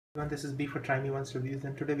This is B for trymeoncereviews,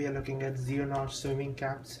 and today we are looking at Zionor swimming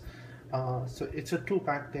caps. So it's a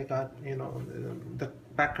two-pack. They got, the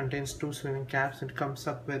pack contains two swimming caps. It comes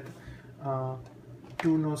up with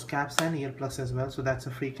two nose caps and earplugs as well. So that's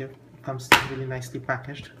a free gift. It comes really nicely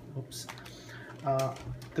packaged. Oops. Uh,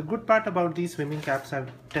 the good part about these swimming caps,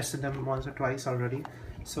 I've tested them once or twice already.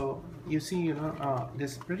 So you see,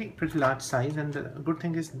 this pretty large size, and the good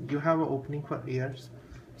thing is you have an opening for ears.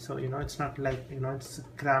 So it's not like it's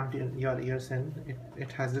crammed in your ears, and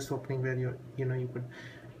it has this opening where you could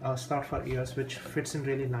slot for ears, which fits in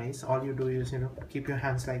really nice. All you do is keep your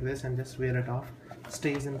hands like this and just wear it off.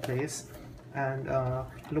 Stays in place, and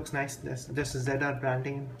looks nice. This is ZR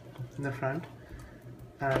branding in the front,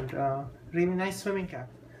 and really nice swimming cap.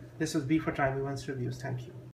 This was B for trymeoncereviews. Thank you.